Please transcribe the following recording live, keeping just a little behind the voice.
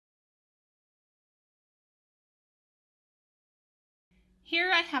Here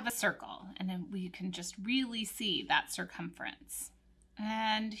I have a circle, and then we can just really see that circumference.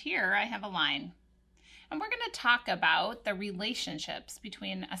 And here I have a line. And we're going to talk about the relationships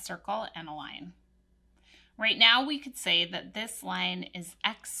between a circle and a line. Right now we could say that this line is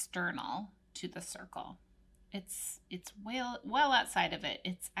external to the circle. It's well outside of it.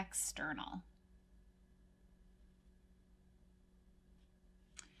 It's external.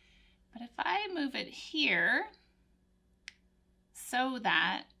 But if I move it here so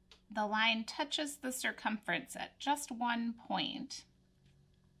that the line touches the circumference at just one point,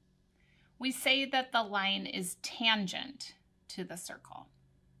 we say that the line is tangent to the circle.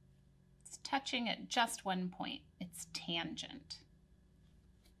 It's touching at just one point. It's tangent.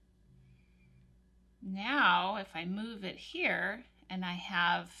 Now, if I move it here and I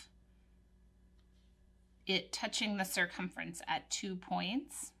have it touching the circumference at 2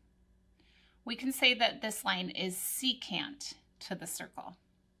 points, we can say that this line is secant to the circle.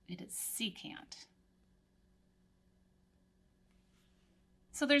 It is secant.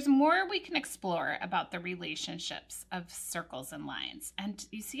 So there's more we can explore about the relationships of circles and lines. And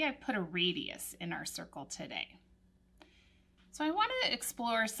you see I put a radius in our circle today. So I want to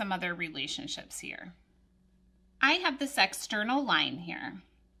explore some other relationships here. I have this external line here.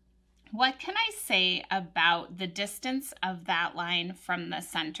 What can I say about the distance of that line from the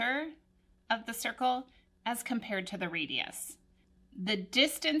center of the circle as compared to the radius? The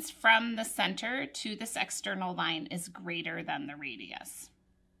distance from the center to this external line is greater than the radius.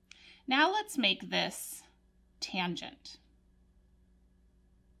 Now let's make this tangent.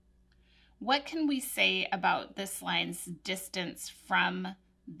 What can we say about this line's distance from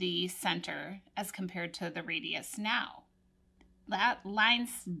the center as compared to the radius now? That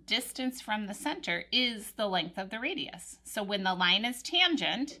line's distance from the center is the length of the radius. So when the line is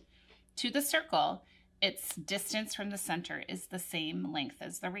tangent to the circle, its distance from the center is the same length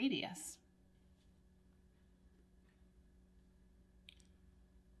as the radius.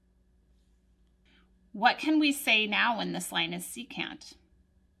 What can we say now when this line is secant?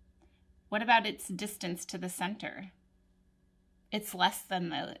 What about its distance to the center? It's less than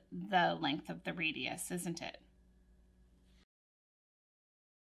the length of the radius, isn't it?